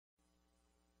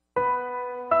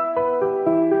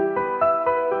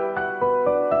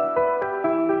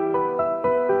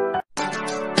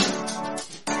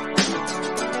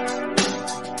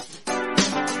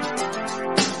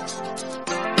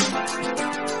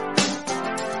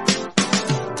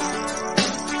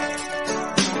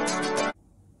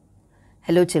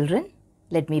Hello children,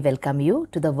 let me welcome you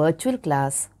to the virtual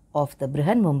class of the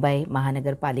Brihan Mumbai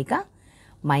Mahanagar Palika.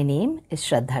 My name is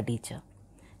Shraddha teacher.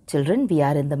 Children, we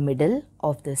are in the middle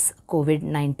of this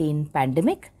COVID-19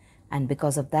 pandemic, and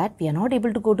because of that we are not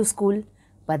able to go to school,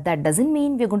 but that doesn't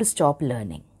mean we are going to stop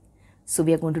learning. So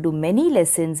we are going to do many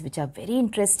lessons which are very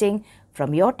interesting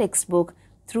from your textbook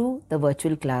through the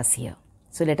virtual class here.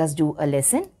 So let us do a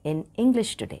lesson in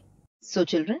English today. So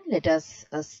children, let us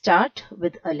start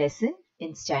with a lesson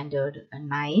in standard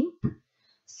 9.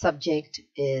 Subject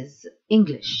is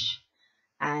English,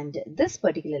 and this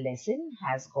particular lesson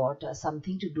has got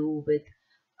something to do with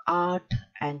art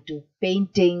and to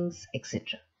paintings,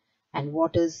 etc. And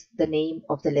what is the name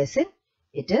of the lesson?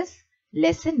 It is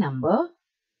lesson number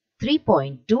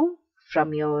 3.2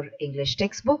 from your English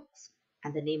textbooks,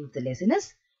 and the name of the lesson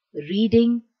is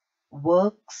Reading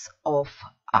Works of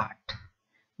Art.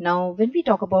 Now, when we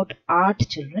talk about art,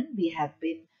 children, we have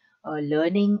been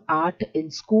learning art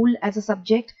in school as a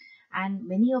subject, and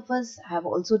many of us have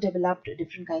also developed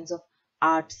different kinds of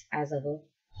arts as our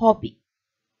hobby.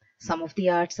 Some of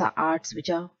the arts are arts which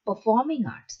are performing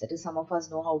arts, that is, some of us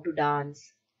know how to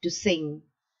dance, to sing,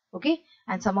 okay,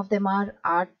 and some of them are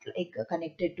art like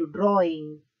connected to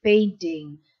drawing,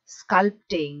 painting,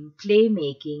 sculpting, clay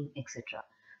making, etc.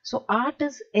 So art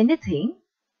is anything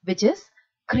which is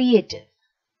creative,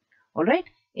 all right,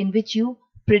 in which you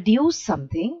produce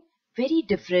something very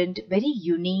different, very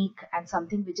unique, and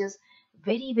something which is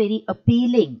very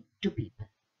appealing to people.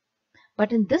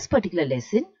 But in this particular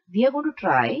lesson, we are going to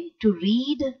try to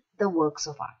read the works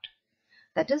of art.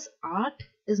 That is, art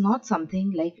is not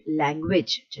something like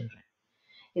language, children.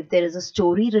 If there is a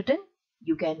story written,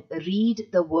 you can read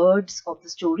the words of the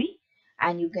story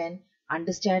and you can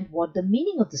understand what the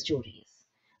meaning of the story is.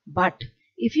 But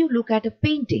if you look at a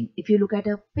painting, if you look at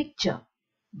a picture,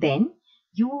 then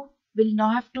you will now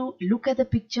have to look at the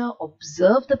picture,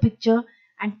 observe the picture,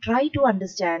 and try to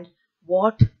understand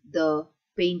what the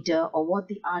painter or what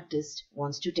the artist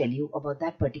wants to tell you about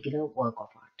that particular work of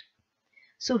art.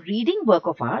 So reading work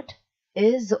of art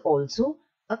is also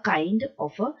a kind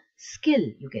of a skill,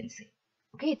 you can say.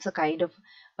 Okay, it's a kind of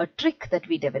a trick that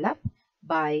we develop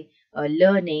by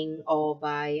learning or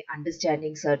by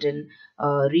understanding certain,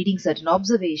 reading certain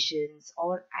observations,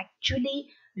 or actually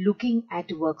looking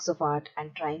at works of art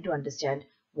and trying to understand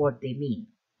what they mean.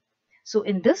 So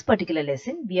in this particular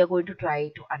lesson, we are going to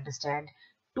try to understand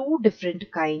two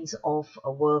different kinds of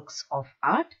works of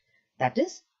art. That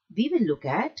is, we will look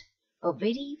at a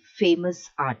very famous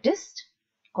artist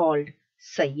called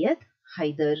Sayyid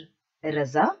Haider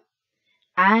Raza,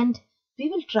 and we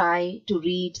will try to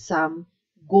read some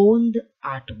Gond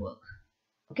artwork.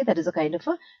 Okay, that is a kind of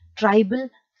a tribal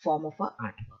form of a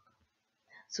artwork.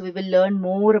 So we will learn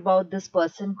more about this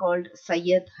person called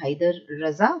Sayyid Haider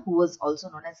Raza, who was also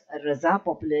known as Raza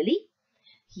popularly.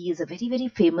 He is a very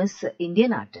famous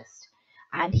Indian artist,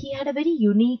 and he had a very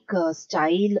unique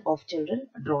style of children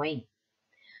drawing.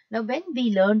 Now, when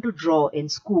we learned to draw in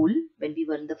school, when we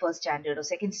were in the first standard or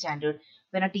second standard,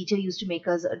 when our teacher used to make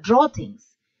us draw things,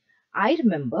 I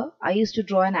remember I used to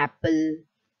draw an apple,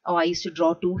 or I used to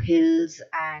draw two hills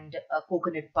and a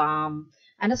coconut palm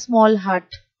and a small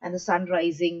hut and the sun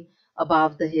rising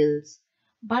above the hills.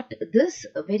 But this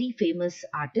very famous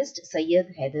artist,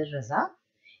 Sayyid Haider Raza,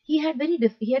 he had a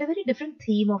very different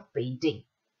theme of painting.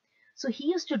 So he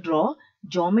used to draw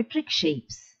geometric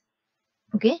shapes.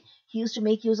 Okay, he used to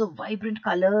make use of vibrant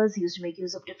colors, he used to make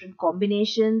use of different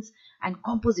combinations and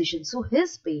compositions. So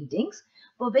his paintings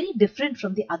were very different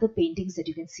from the other paintings that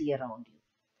you can see around you.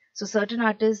 So certain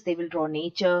artists, they will draw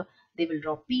nature, they will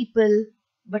draw people,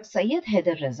 but Sayyid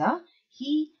Haider Raza,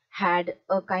 he had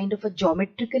a kind of a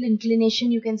geometrical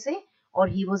inclination, you can say, or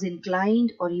he was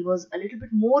inclined, or he was a little bit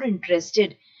more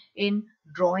interested in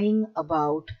drawing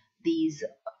about these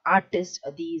artists,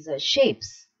 these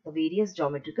shapes, the various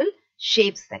geometrical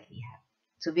shapes that we have.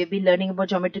 So we have been learning about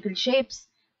geometrical shapes.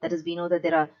 That is, we know that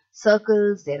there are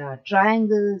circles, there are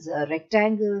triangles,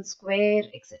 rectangles, square,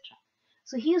 etc.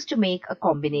 So he used to make a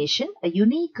combination, a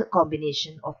unique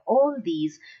combination of all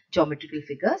these geometrical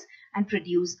figures and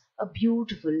produce a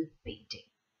beautiful painting.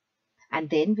 And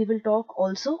then we will talk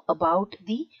also about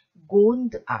the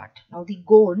Gond art. Now the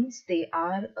Gonds, they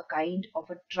are a kind of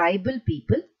a tribal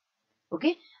people,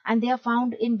 okay, and they are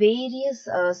found in various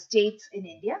states in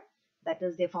India. That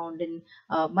is, they are found in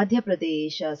Madhya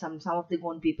Pradesh. Some of the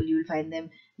Gond people, you will find them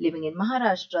living in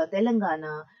Maharashtra,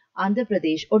 Telangana, Andhra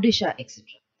Pradesh, Odisha, etc.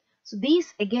 So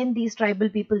these tribal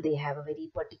people, they have a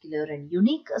very particular and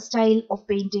unique style of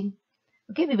painting.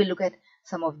 Okay, we will look at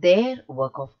some of their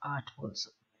work of art also.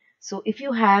 So if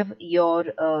you have your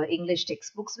English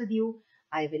textbooks with you,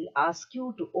 I will ask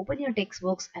you to open your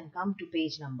textbooks and come to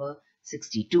page number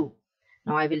 62.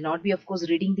 Now, I will not be, of course,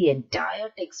 reading the entire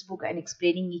textbook and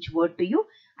explaining each word to you.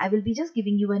 I will be just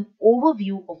giving you an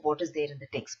overview of what is there in the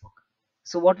textbook.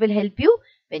 So, what will help you?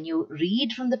 When you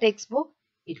read from the textbook,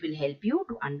 it will help you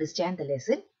to understand the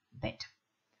lesson better.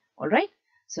 Alright,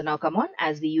 so now come on,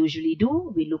 as we usually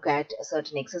do, we look at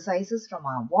certain exercises from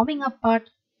our warming up part.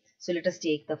 So let us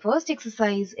take the first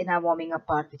exercise in our warming up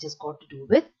part, which has got to do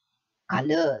with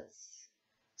colors.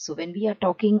 So when we are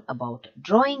talking about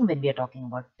drawing, when we are talking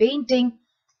about painting,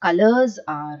 colors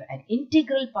are an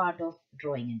integral part of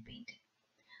drawing and painting.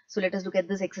 So let us look at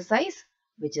this exercise,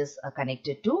 which is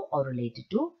connected to or related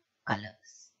to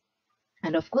colors.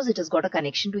 And of course, it has got a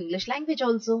connection to English language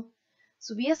also.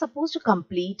 So we are supposed to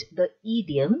complete the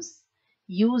idioms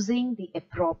using the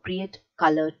appropriate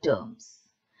color terms.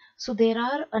 So there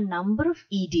are a number of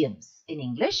idioms in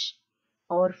English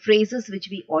or phrases which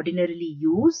we ordinarily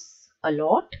use a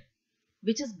lot,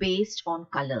 which is based on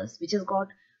colors, which has got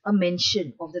a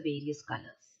mention of the various colors.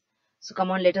 So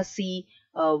come on, let us see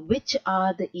which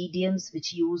are the idioms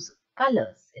which use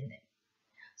colors in them.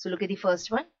 So look at the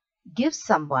first one. Give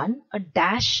someone a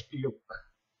dash look.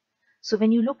 So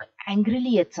when you look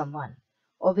angrily at someone,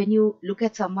 or when you look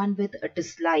at someone with a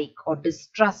dislike or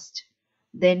distrust,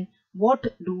 then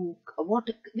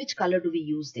which color do we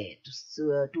use there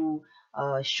to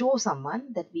show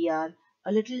someone that we are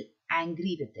a little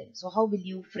angry with them? So how will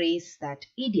you phrase that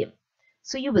idiom?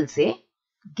 So you will say,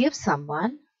 give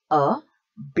someone a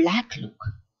black look.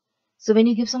 So when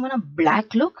you give someone a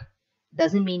black look,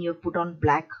 doesn't mean you've put on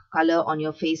black color on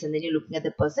your face and then you're looking at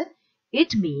the person.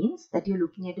 It means that you're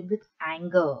looking at him with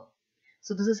anger.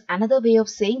 So this is another way of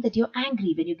saying that you're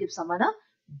angry when you give someone a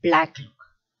black look.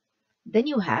 Then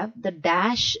you have the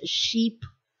dash sheep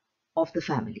of the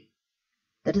family.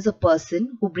 That is a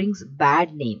person who brings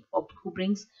bad name or who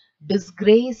brings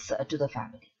disgrace to the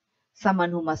family.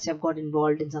 Someone who must have got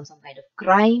involved in some kind of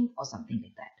crime or something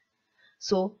like that.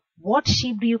 So what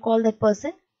sheep do you call that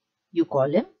person? You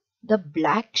call him the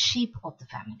black sheep of the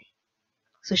family.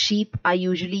 So sheep are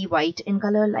usually white in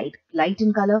color, light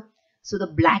in color. So the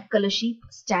black color sheep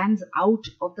stands out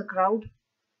of the crowd,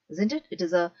 isn't it? It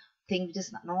is a thing which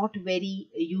is not very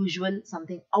usual,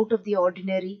 something out of the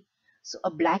ordinary. So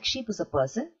a black sheep is a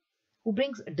person who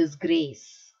brings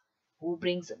disgrace, who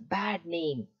brings bad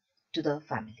name to the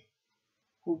family,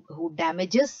 who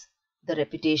damages the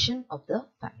reputation of the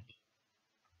family.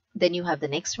 Then you have the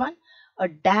next one, a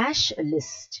dash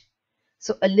list.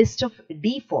 So a list of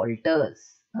defaulters.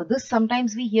 Now this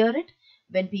sometimes we hear it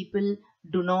when people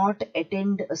do not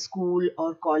attend a school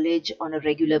or college on a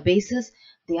regular basis.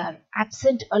 They are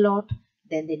absent a lot.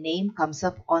 Then the name comes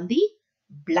up on the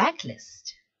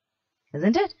blacklist.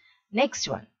 Isn't it? Next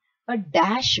one, a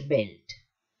dash belt.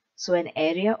 So an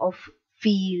area of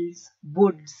fields,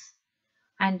 woods.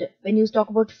 And when you talk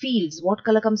about fields, what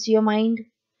color comes to your mind?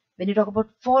 When you talk about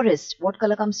forest, what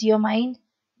color comes to your mind?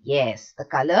 Yes, the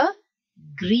color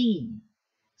green.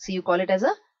 So you call it as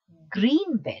a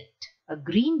green belt. A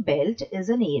green belt is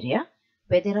an area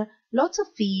where there are lots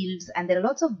of fields and there are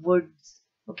lots of woods.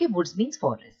 Okay, woods means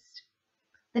forest.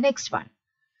 The next one,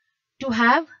 to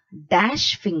have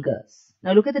dash fingers.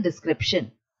 Now look at the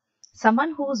description.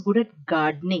 Someone who is good at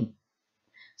gardening.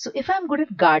 So if I'm good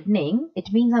at gardening,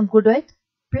 it means I'm good at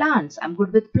plants. I'm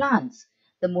good with plants.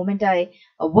 The moment I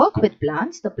work with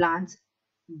plants, the plants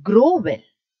grow well.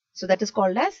 So that is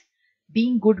called as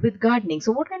being good with gardening.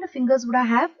 So what kind of fingers would I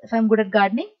have if I'm good at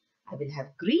gardening? I will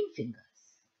have green fingers.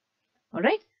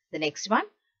 Alright. The next one,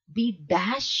 be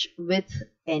dash with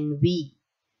envy.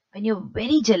 When you're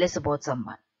very jealous about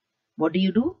someone, what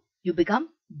do? You become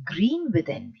green with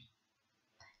envy.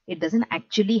 It doesn't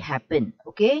actually happen.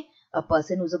 Okay. A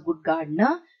person who's a good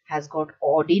gardener has got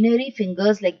ordinary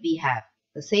fingers like we have.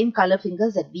 The same color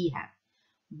fingers that we have.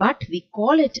 But we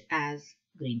call it as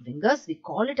green fingers. We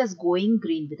call it as going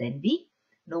green with envy.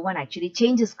 No one actually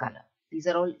changes color. These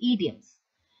are all idioms.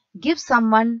 Give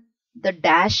someone the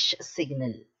dash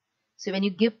signal. So when you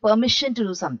give permission to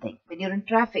do something, when you're in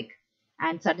traffic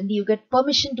and suddenly you get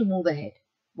permission to move ahead,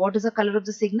 what is the color of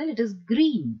the signal? It is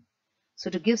green. So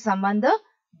to give someone the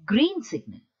green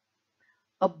signal.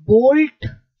 A bolt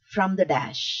from the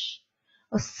dash.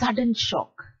 A sudden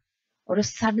shock or a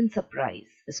sudden surprise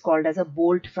is called as a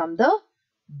bolt from the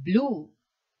blue.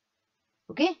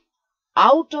 Okay.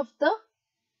 Out of the,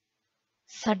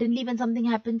 suddenly when something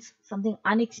happens, something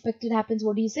unexpected happens,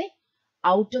 what do you say?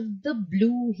 Out of the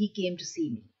blue he came to see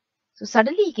me. So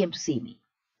suddenly he came to see me.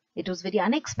 It was very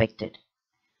unexpected.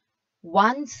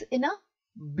 Once in a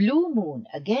blue moon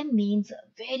again means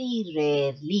very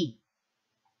rarely.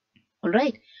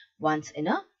 Alright. once in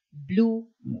a blue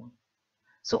moon.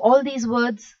 So all these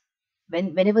words,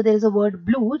 whenever there is a word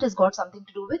blue, it has got something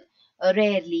to do with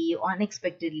rarely,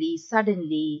 unexpectedly,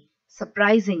 suddenly,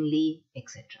 surprisingly,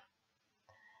 etc.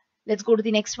 Let's go to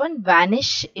the next one.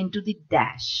 Vanish into the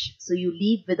dash. So you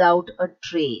leave without a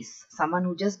trace. Someone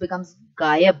who just becomes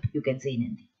gayab, you can say in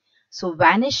Hindi. So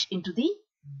vanish into the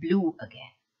blue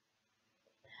again.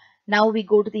 Now we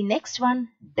go to the next one.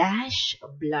 Dash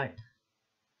blood.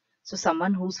 So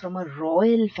someone who's from a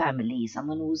royal family.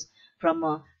 Someone who's from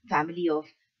a family of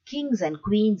kings and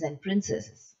queens and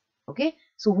princesses. Okay.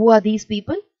 So who are these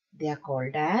people? They are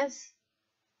called as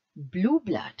blue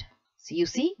blood. So you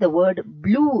see the word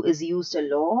blue is used a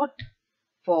lot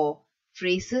for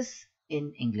phrases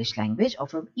in English language or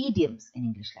from idioms in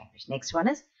English language. Next one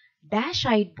is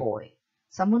dash-eyed boy.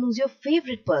 Someone who's your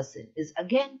favorite person is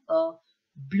again a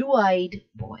blue-eyed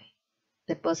boy.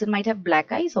 That person might have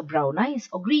black eyes or brown eyes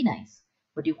or green eyes,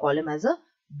 but you call him as a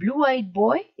blue-eyed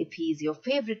boy if he is your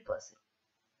favorite person.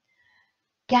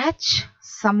 Catch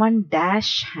someone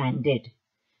dash-handed.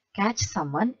 Catch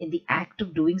someone in the act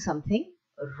of doing something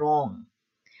wrong.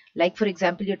 Like for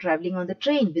example, you're traveling on the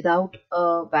train without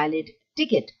a valid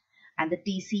ticket and the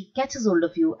TC catches hold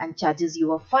of you and charges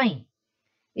you a fine.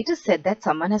 It is said that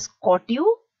someone has caught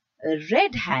you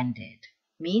red-handed.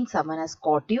 Means someone has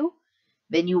caught you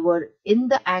when you were in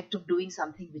the act of doing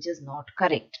something which is not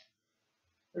correct.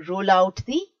 Roll out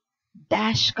the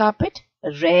dash carpet,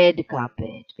 red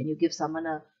carpet. When you give someone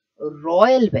a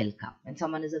royal welcome, when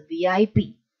someone is a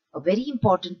VIP, a very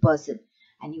important person,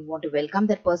 and you want to welcome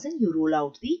that person, you roll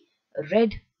out the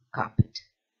red carpet.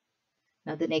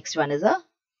 Now the next one is a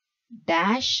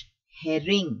dash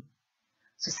herring.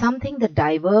 So something that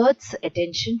diverts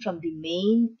attention from the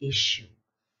main issue.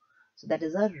 So that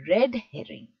is a red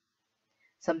herring.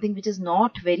 Something which is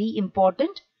not very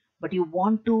important, but you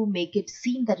want to make it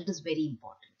seem that it is very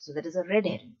important. So that is a red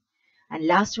herring. And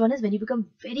last one is when you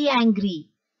become very angry.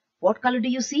 What color do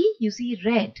you see? You see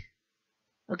red.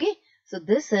 Okay. So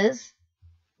this is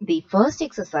the first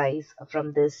exercise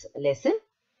from this lesson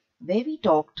where we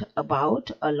talked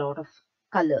about a lot of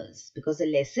colors, because the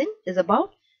lesson is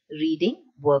about reading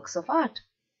works of art.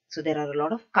 So there are a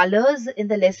lot of colors in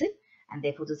the lesson, and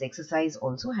therefore this exercise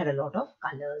also had a lot of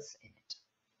colors in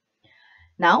it.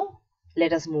 Now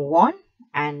let us move on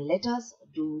and let us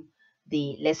do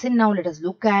the lesson. Now let us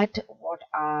look at what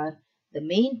are the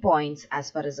main points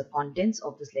as far as the contents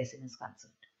of this lesson is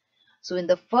concerned. So in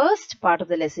the first part of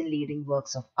the lesson, reading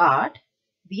works of art,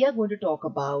 we are going to talk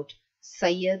about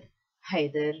Syed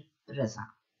Haider Raza.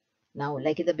 Now,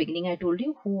 like in the beginning, I told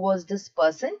you who was this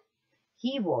person.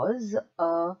 He was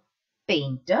a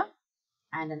painter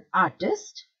and an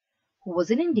artist who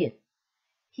was an Indian.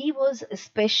 He was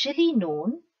especially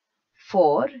known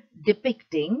for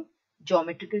depicting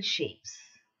geometrical shapes.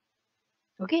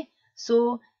 Okay,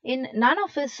 so in none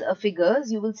of his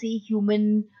figures you will see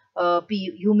human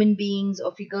beings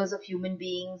or figures of human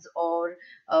beings or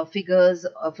figures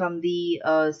from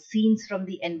the scenes from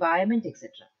the environment, etc.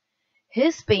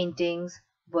 His paintings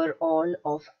were all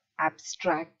of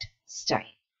abstract style.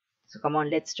 So come on,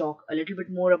 let's talk a little bit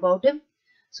more about him.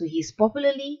 So he is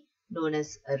popularly known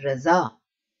as Raza,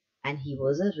 and he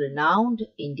was a renowned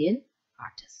Indian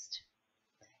artist.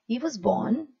 He was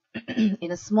born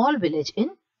in a small village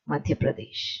in Madhya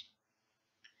Pradesh.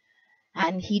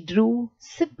 And he drew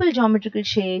simple geometrical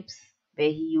shapes where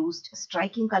he used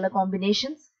striking color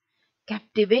combinations,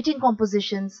 captivating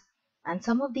compositions, and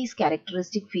some of these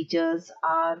characteristic features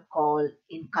are called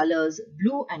in colors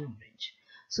blue and orange.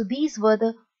 So these were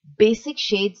the basic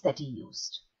shades that he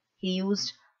used. He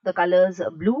used the colors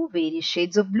blue, various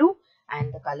shades of blue,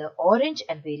 and the color orange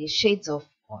and various shades of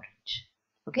orange.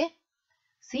 Okay.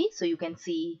 See, so you can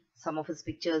see some of his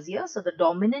pictures here. So the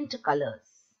dominant colors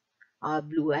are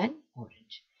blue and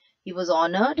orange. He was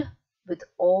honored with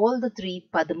all the 3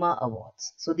 Padma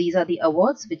awards. So these are the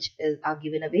awards which are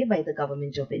given away by the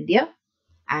government of India,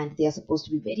 and they are supposed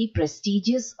to be very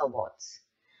prestigious awards.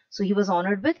 So he was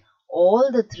honored with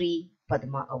all the 3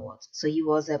 Padma awards. So he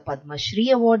was a Padma Shri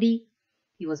awardee,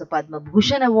 he was a Padma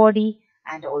Bhushan awardee,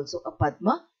 and also a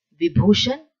Padma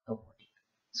Vibhushan awardee.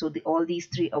 So all these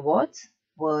 3 awards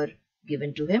were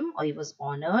given to him, or he was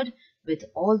honored with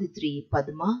all the 3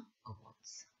 Padma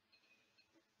awards.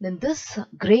 Then this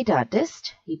great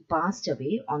artist, he passed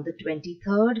away on the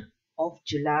 23rd of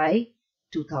July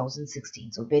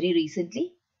 2016. So very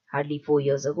recently, hardly 4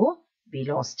 years ago, we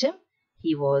lost him.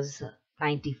 He was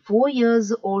 94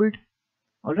 years old.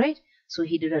 Alright, so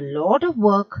he did a lot of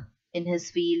work in his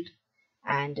field,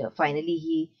 and finally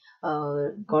he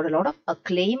got a lot of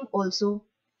acclaim also.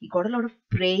 He got a lot of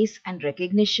praise and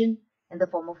recognition in the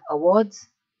form of awards,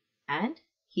 and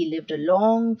he lived a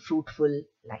long, fruitful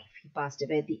life. He passed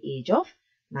away at the age of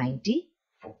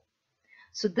 94.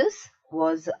 So this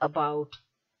was about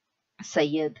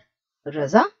Sayyid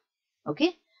Raza.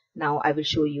 Okay, now I will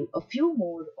show you a few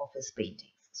more of his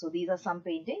paintings. So these are some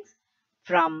paintings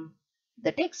from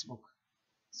the textbook.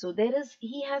 So through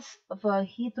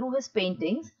his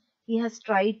paintings, he has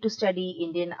tried to study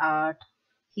Indian art.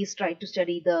 He's tried to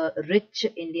study the rich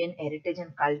Indian heritage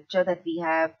and culture that we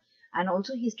have, and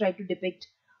also he's tried to depict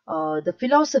the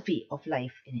philosophy of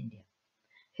life in India.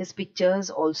 His pictures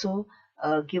also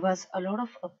give us a lot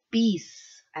of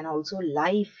peace and also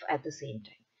life at the same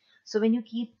time. So when you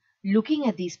keep looking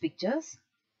at these pictures,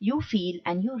 you feel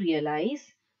and you realize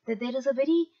that there is a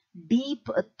very deep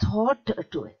thought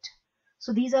to it.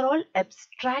 So these are all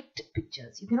abstract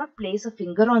pictures. You cannot place a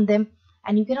finger on them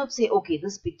and you cannot say, okay,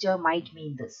 this picture might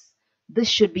mean this. This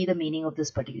should be the meaning of this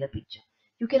particular picture.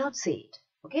 You cannot say it,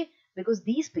 okay? Because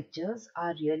these pictures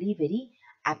are really very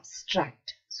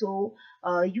abstract. So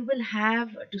you will have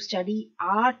to study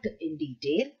art in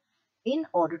detail in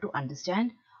order to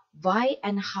understand why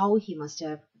and how he must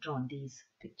have drawn these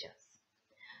pictures.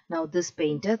 Now this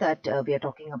painter that we are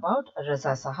talking about,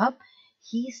 Raza Sahab,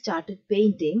 he started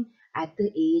painting at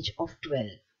the age of 12.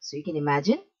 So you can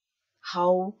imagine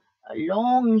how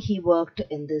long he worked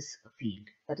in this field.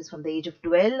 That is from the age of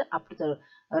 12 up to the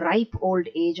ripe old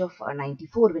age of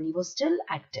 94, when he was still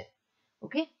active.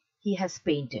 Okay, he has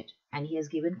painted and he has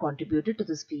contributed to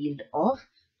this field of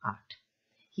art.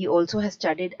 He also has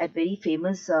studied at very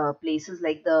famous places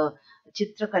like the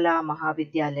Chitrakala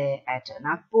Mahavidyalaya at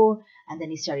Nagpur, and then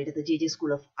he studied at the JJ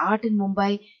School of Art in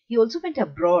Mumbai. He also went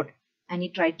abroad and he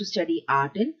tried to study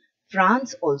art in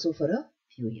France also for a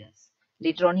few years.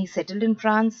 Later on he settled in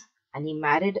France and he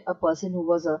married a person who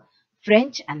was a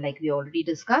French, and like we already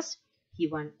discussed, he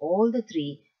won all the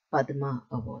 3 Padma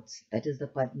awards. That is the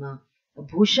Padma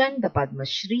Bhushan, the Padma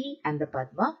Shri and the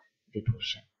Padma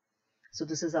Vibhushan. So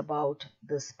this is about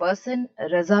this person,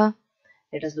 Raza.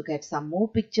 Let us look at some more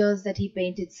pictures that he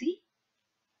painted. See.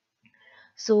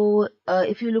 So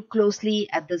if you look closely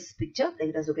at this picture,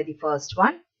 let us look at the first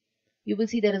one. You will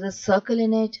see there is a circle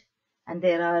in it, and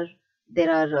there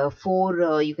are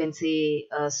 4 you can say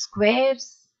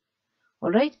squares.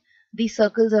 All right. These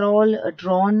circles are all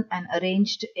drawn and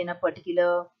arranged in a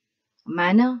particular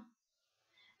manner,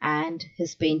 and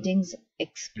his paintings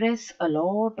express a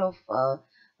lot of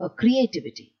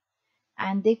creativity.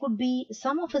 And they could be,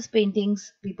 some of his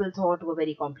paintings people thought were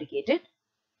very complicated.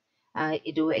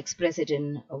 To express it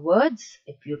in words,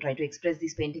 if you try to express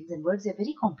these paintings in words, they're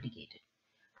very complicated.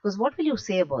 Because what will you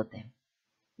say about them?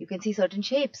 You can see certain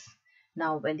shapes.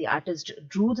 Now, when the artist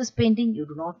drew this painting, you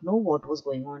do not know what was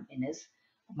going on in his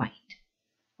mind.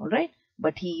 All right.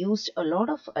 But he used a lot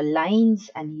of lines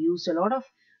and he used a lot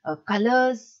of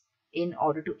colors in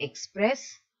order to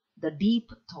express the deep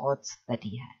thoughts that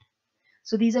he had.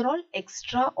 So these are all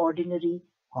extraordinary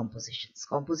compositions.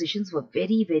 Compositions were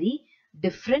very, very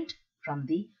different from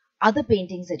the other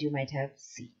paintings that you might have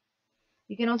seen.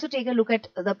 You can also take a look at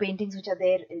the paintings which are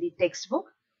there in the textbook.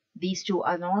 These 2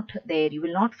 are not there. You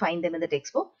will not find them in the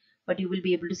textbook, but you will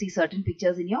be able to see certain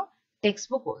pictures in your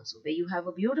textbook also, where you have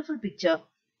a beautiful picture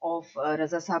of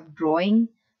Raza Sahab drawing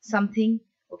something,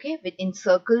 okay, in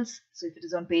circles. So if it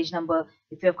is on page number,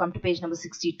 if you have come to page number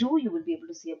 62, you will be able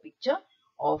to see a picture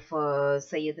of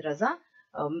Sayyid Raza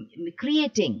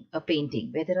creating a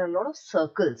painting where there are a lot of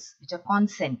circles which are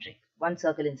concentric, one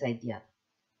circle inside the other.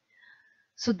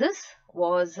 So this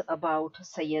was about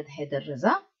Sayyid Haider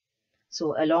Raza.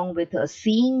 So along with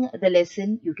seeing the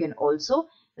lesson, you can also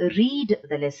read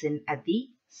the lesson at the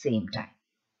same time.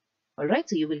 Alright,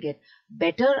 so you will get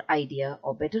better idea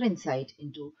or better insight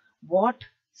into what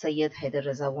Sayyid Haider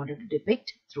Raza wanted to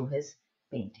depict through his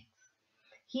paintings.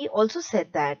 He also said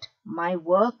that my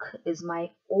work is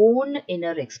my own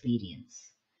inner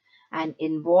experience and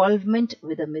involvement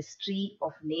with the mystery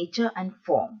of nature and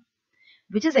form,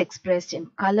 which is expressed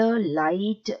in color,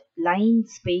 light, line,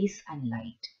 space and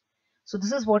light. So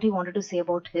this is what he wanted to say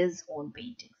about his own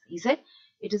paintings. He said,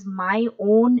 it is my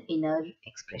own inner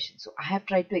expression. So I have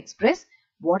tried to express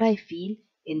what I feel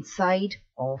inside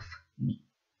of me.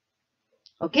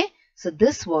 Okay. So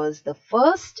this was the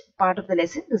first part of the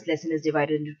lesson. This lesson is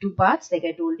divided into 2 parts. Like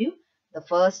I told you, the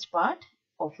first part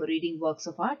of reading works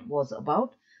of art was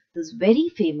about this very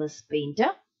famous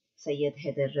painter, Sayyid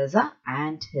Haider Raza,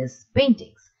 and his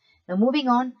paintings. Now moving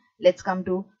on, let's come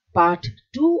to part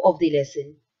 2 of the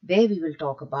lesson, where we will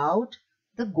talk about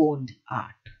the Gond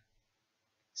art.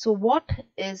 So what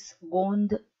is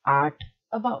Gond art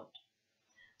about?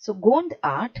 So Gond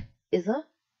art is a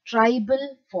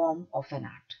tribal form of an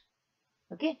art.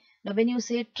 Okay. Now when you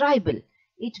say tribal,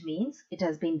 it means it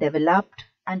has been developed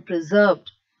and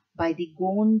preserved by the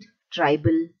Gond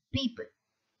tribal people.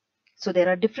 So there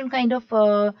are different kind of,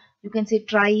 you can say,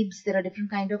 tribes. There are different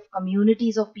kind of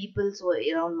communities of people. So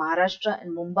around Maharashtra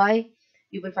and Mumbai,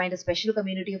 you will find a special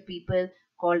community of people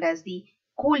called as the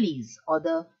Kolis or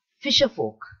the fisher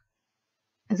folk,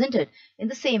 isn't it? In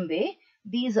the same way,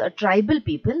 these tribal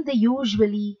people, they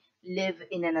usually live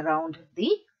in and around the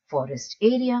forest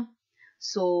area.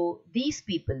 So these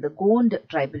people, the Gond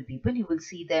tribal people, you will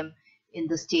see them in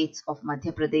the states of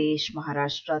Madhya Pradesh,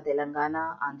 Maharashtra,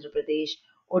 Telangana, Andhra Pradesh,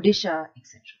 Odisha,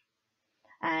 etc.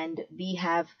 And they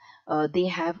have a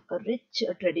rich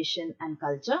tradition and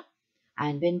culture.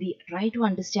 And when we try to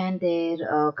understand their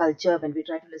culture, when we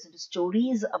try to listen to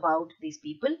stories about these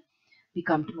people, we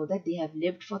come to know that they have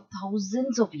lived for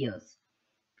thousands of years,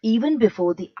 even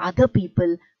before the other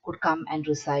people could come and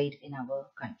reside in our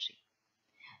country.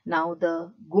 Now,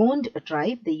 the Gond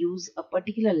tribe, they use a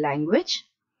particular language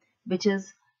which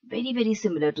is very, very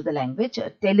similar to the language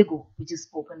Telugu, which is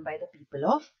spoken by the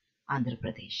people of Andhra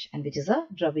Pradesh, and which is a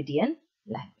Dravidian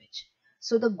language.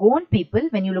 So the Gond people,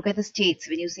 when you look at the states,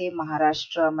 when you say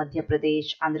Maharashtra, Madhya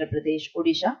Pradesh, Andhra Pradesh,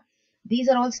 Odisha, these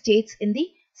are all states in the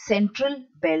central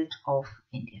belt of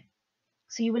India.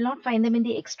 So you will not find them in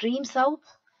the extreme south,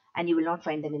 and you will not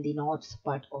find them in the north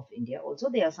part of India. Also,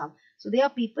 there are some. So they are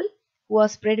people who are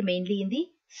spread mainly in the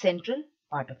central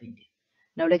part of India.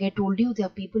 Now, like I told you, there are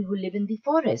people who live in the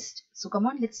forest. So come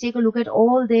on, let's take a look at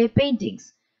all their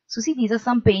paintings. So see, these are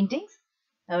some paintings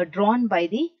drawn by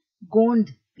the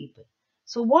Gond people.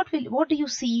 So what do you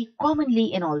see commonly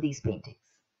in all these paintings?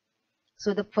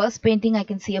 So the first painting, I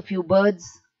can see a few birds.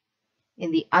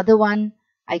 In the other one,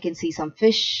 I can see some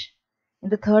fish. In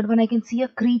the third one, I can see a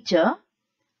creature,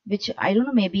 which I don't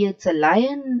know, maybe it's a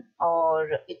lion or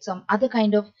it's some other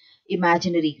kind of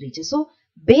imaginary creature. So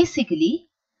basically,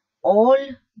 all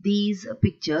these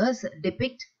pictures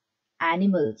depict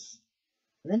animals,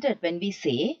 isn't it? When we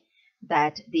say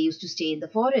that they used to stay in the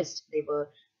forest, they were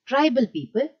tribal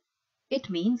people, it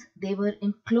means they were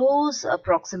in close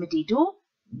proximity to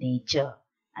nature,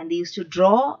 and they used to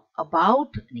draw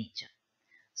about nature.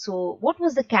 So what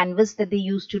was the canvas that they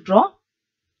used to draw?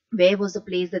 Where was the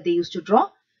place that they used to draw?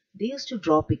 They used to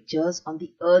draw pictures on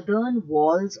the earthen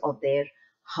walls of their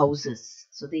houses.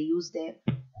 So they used their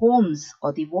homes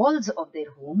or the walls of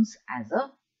their homes as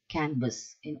a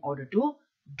canvas in order to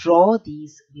draw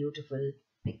these beautiful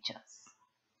pictures.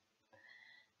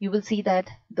 You will see that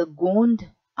the Gond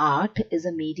art is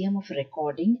a medium of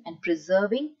recording and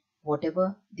preserving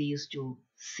whatever they used to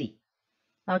see.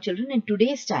 Now children, in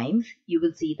today's times, you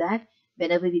will see that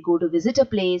whenever we go to visit a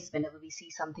place, whenever we see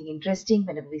something interesting,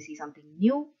 whenever we see something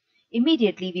new,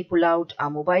 immediately we pull out our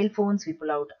mobile phones, we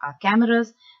pull out our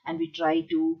cameras, and we try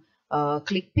to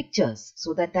click pictures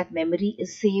so that that memory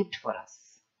is saved for us,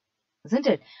 isn't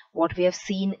it? What we have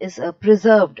seen is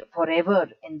preserved forever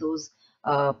in those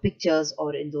pictures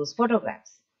or in those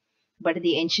photographs. But in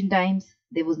the ancient times,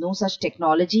 there was no such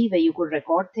technology where you could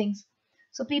record things.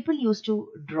 So people used to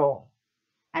draw,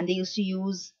 and they used to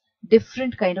use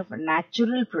different kind of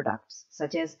natural products,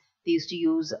 such as they used to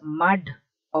use mud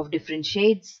of different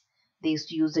shades, they used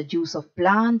to use the juice of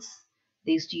plants,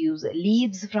 they used to use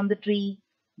leaves from the tree,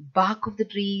 bark of the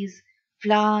trees,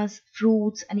 flowers,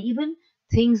 fruits, and even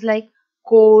things like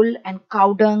coal and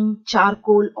cow dung,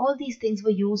 charcoal. All these things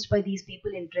were used by these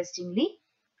people, interestingly,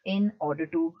 in order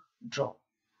to draw.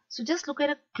 So just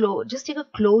take a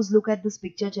close look at this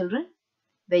picture, children,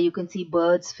 where you can see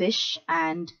birds, fish,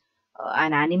 and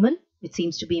an animal, which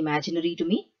seems to be imaginary to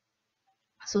me.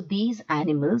 So these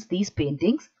animals, these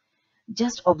paintings,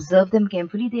 just observe them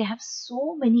carefully. They have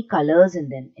so many colors in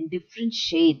them, in different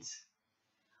shades.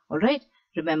 Alright,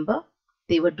 remember,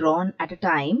 they were drawn at a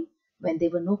time when there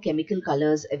were no chemical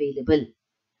colors available.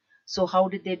 So how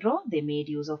did they draw? They made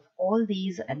use of all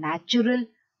these natural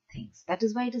things. That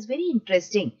is why it is very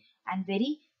interesting and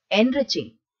very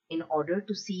enriching in order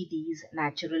to see these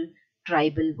natural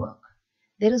tribal work.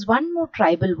 There is one more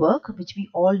tribal work which we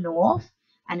all know of,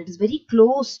 and it is very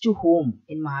close to home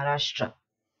in Maharashtra.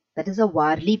 That is a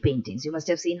Warli paintings. You must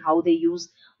have seen how they use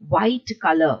white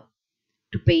color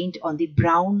to paint on the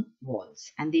brown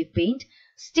walls, and they paint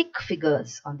stick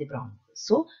figures on the brown walls.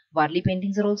 So Warli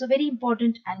paintings are also very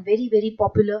important and very, very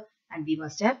popular, and we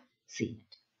must have seen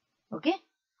it. Okay,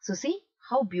 so see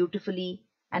how beautifully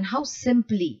and how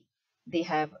simply they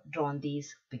have drawn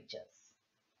these pictures.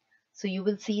 So you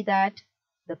will see that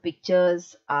the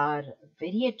pictures are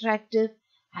very attractive,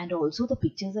 and also the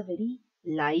pictures are very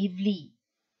lively.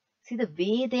 See the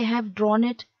way they have drawn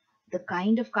it, the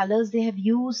kind of colors they have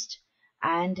used,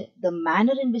 and the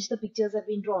manner in which the pictures have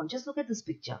been drawn. Just look at this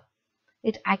picture.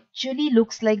 It actually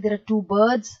looks like there are two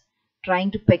birds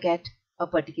trying to peck at a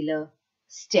particular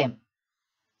stem.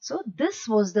 So this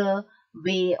was the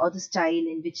way or the style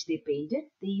in which they painted.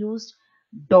 They used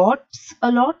dots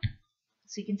a lot.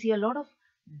 So you can see a lot of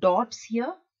dots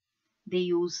here. They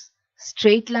use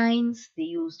straight lines. They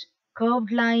used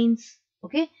curved lines.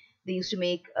 Okay. They used to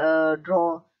make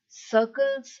draw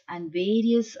circles and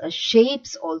various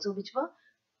shapes also, which were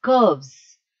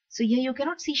curves. So here you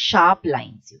cannot see sharp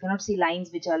lines. You cannot see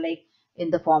lines which are like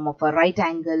in the form of a right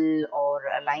angle, or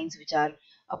lines which are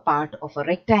a part of a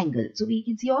rectangle. So we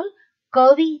can see all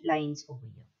curvy lines over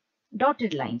here.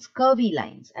 Dotted lines, curvy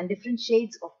lines, and different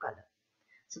shades of color.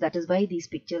 So that is why these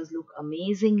pictures look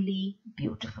amazingly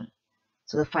beautiful.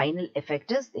 So the final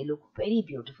effect is they look very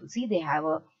beautiful. See, they have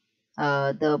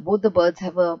both the birds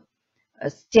have a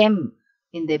stem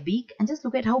in their beak, and just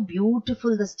look at how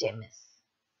beautiful the stem is.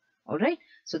 Alright,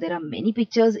 so there are many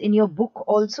pictures in your book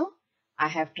also. I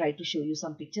have tried to show you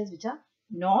some pictures which are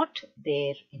not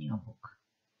there in your book.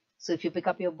 So if you pick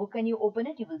up your book and you open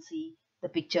it, you will see the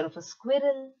picture of a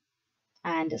squirrel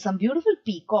and some beautiful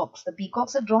peacocks. The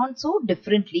peacocks are drawn so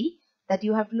differently that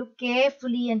you have to look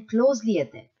carefully and closely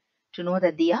at them to know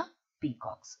that they are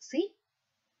peacocks. See,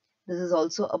 this is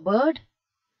also a bird.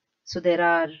 So there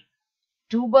are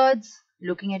two birds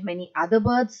looking at many other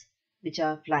birds which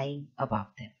are flying above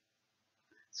them.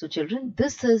 So children,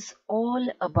 this is all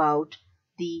about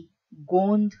the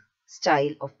Gond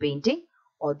style of painting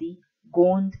or the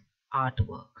Gond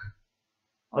artwork.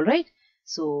 Alright,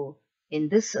 so in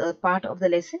this part of the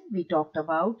lesson, we talked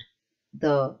about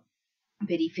the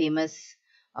very famous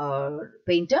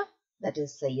painter, that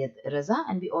is Syed Raza,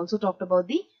 and we also talked about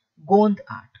the Gond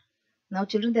art. Now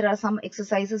children, there are some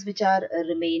exercises which are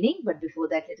remaining, but before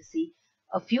that, let us see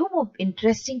a few more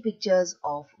interesting pictures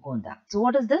of Gond art. So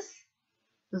what is this?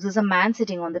 This is a man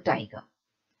sitting on the tiger.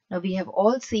 Now we have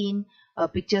all seen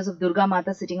pictures of Durga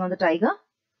Mata sitting on the tiger.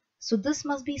 So this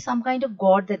must be some kind of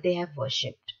god that they have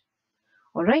worshipped.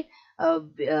 Alright,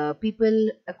 people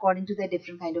according to their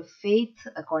different kind of faith,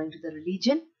 according to the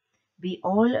religion, we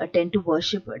all tend to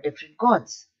worship different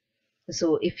gods.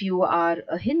 So if you are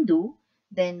a Hindu,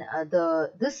 then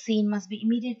this scene must be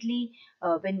immediately,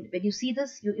 when you see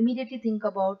this, you immediately think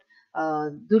about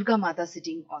Durga Mata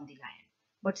sitting on the lion.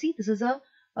 But see, this is a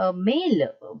male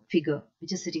figure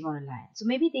which is sitting on a lion. So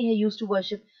maybe they used to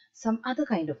worship some other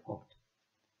kind of god.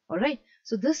 Alright,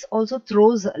 so this also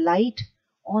throws light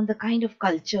on the kind of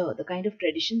culture, the kind of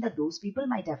tradition that those people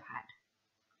might have had.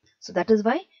 So that is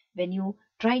why when you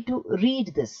try to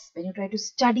read this, when you try to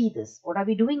study this, what are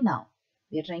we doing now?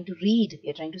 We are trying to read, we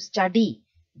are trying to study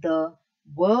the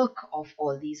work of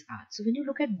all these arts. So when you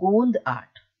look at Gond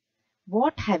art,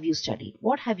 what have you studied?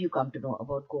 What have you come to know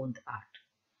about Gond art?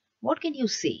 What can you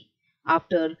say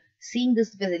after seeing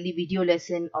this video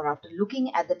lesson, or after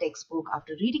looking at the textbook,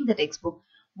 after reading the textbook?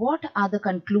 What are the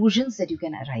conclusions that you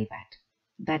can arrive at?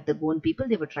 That the Gond people,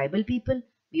 they were tribal people.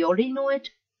 We already know it.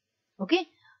 Okay.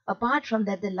 Apart from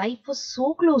that, their life was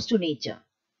so close to nature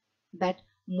that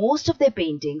most of their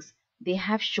paintings, they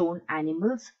have shown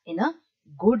animals in a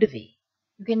good way.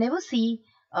 You can never see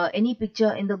any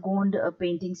picture in the Gond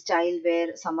painting style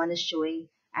where someone is showing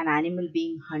an animal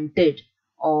being hunted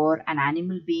or an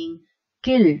animal being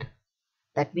killed.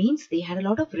 That means they had a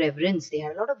lot of reverence, they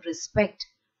had a lot of respect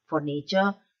for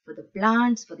nature, for the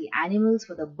plants, for the animals,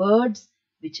 for the birds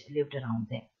which lived around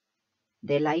them.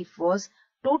 Their life was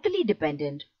totally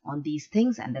dependent on these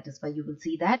things, and that is why you will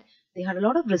see that they had a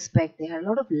lot of respect, they had a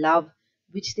lot of love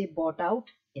which they brought out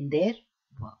in their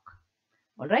work.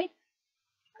 Alright,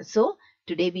 so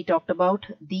today we talked about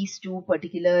these two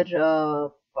particular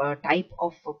type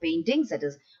of paintings. That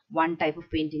is, one type of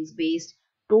paintings based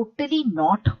totally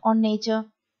not on nature.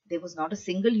 There was not a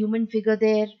single human figure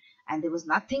there, and there was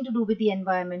nothing to do with the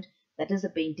environment. That is the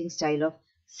painting style of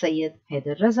Syed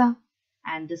Haider Raza.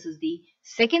 And this is the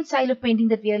second style of painting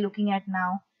that we are looking at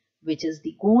now, which is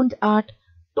the Gond art,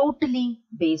 totally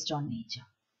based on nature,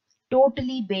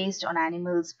 totally based on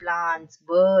animals, plants,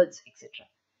 birds, etc.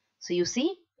 So you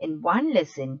see, in one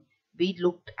lesson, we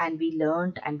looked and we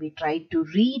learned and we tried to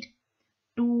read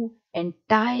two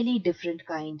entirely different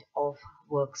kind of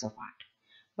works of art.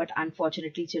 But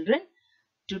unfortunately, children,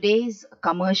 today's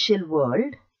commercial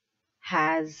world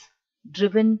has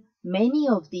driven many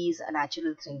of these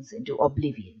natural things into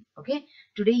oblivion. Okay,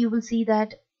 today you will see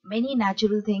that many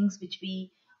natural things which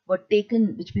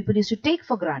people used to take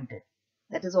for granted,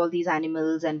 that is all these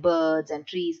animals and birds and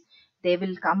trees, there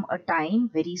will come a time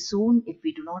very soon, if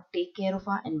we do not take care of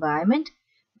our environment,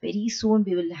 very soon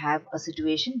we will have a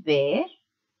situation where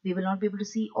we will not be able to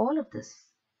see all of this.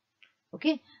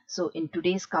 Okay, so in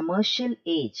today's commercial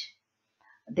age,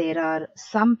 there are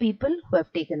some people who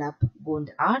have taken up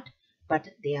Gond art, but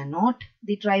they are not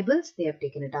the tribals. They have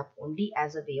taken it up only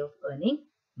as a way of earning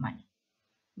money.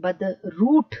 But the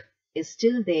root is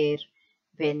still there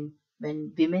when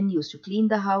women used to clean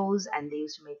the house and they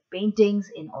used to make paintings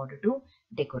in order to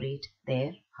decorate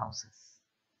their houses.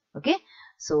 Okay,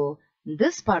 so in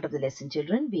this part of the lesson,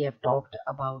 children, we have talked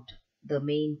about the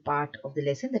main part of the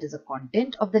lesson, that is the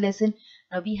content of the lesson.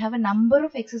 Now we have a number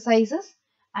of exercises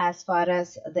as far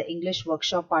as the English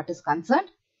workshop part is concerned,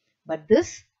 but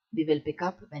this we will pick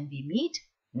up when we meet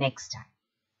next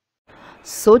time.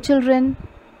 So children,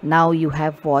 now you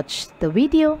have watched the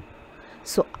video.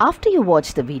 So after you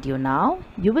watch the video now,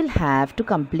 you will have to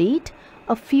complete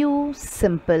a few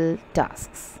simple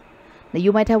tasks. Now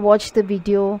you might have watched the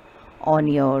video on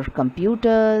your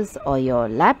computers or your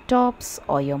laptops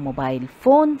or your mobile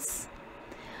phones.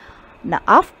 Now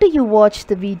after you watch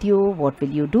the video, what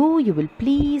will you do? You will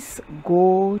please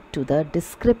go to the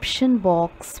description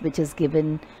box which is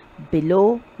given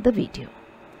below the video.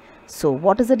 So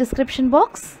what is the description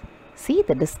box? See,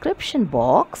 the description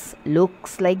box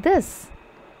looks like this.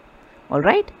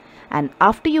 Alright, and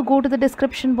after you go to the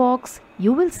description box,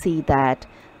 you will see that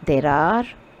there are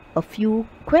a few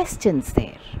questions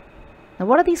there. Now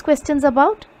what are these questions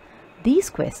about? These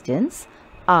questions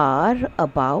are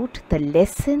about the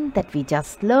lesson that we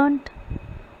just learned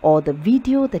or the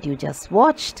video that you just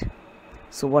watched.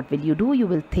 So what will you do? You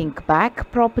will think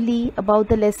back properly about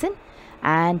the lesson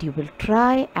and you will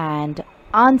try and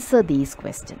answer these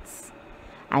questions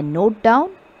and note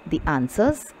down the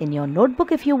answers in your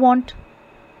notebook if you want.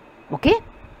 Okay?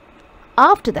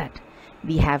 After that,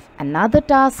 we have another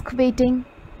task waiting.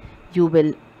 You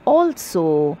will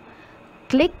also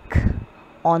click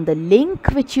on the link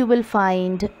which you will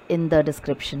find in the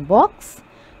description box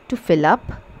to fill up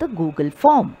the Google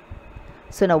form.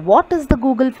 So now what is the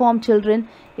Google form, children?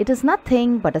 It is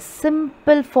nothing but a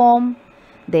simple form.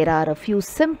 There are a few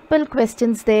simple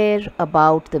questions there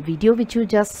about the video which you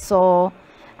just saw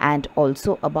and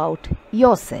also about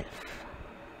yourself.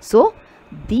 So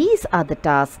these are the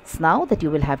tasks now that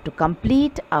you will have to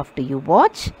complete after you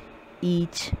watch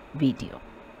each video.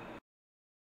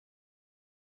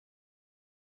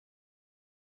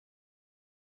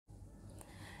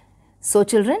 So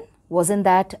children, wasn't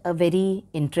that a very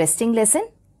interesting lesson?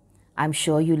 I'm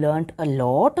sure you learned a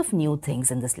lot of new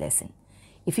things in this lesson.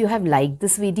 If you have liked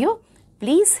this video,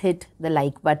 please hit the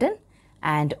like button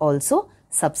and also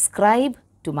subscribe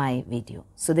to my video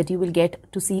so that you will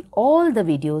get to see all the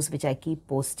videos which I keep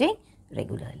posting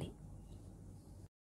regularly.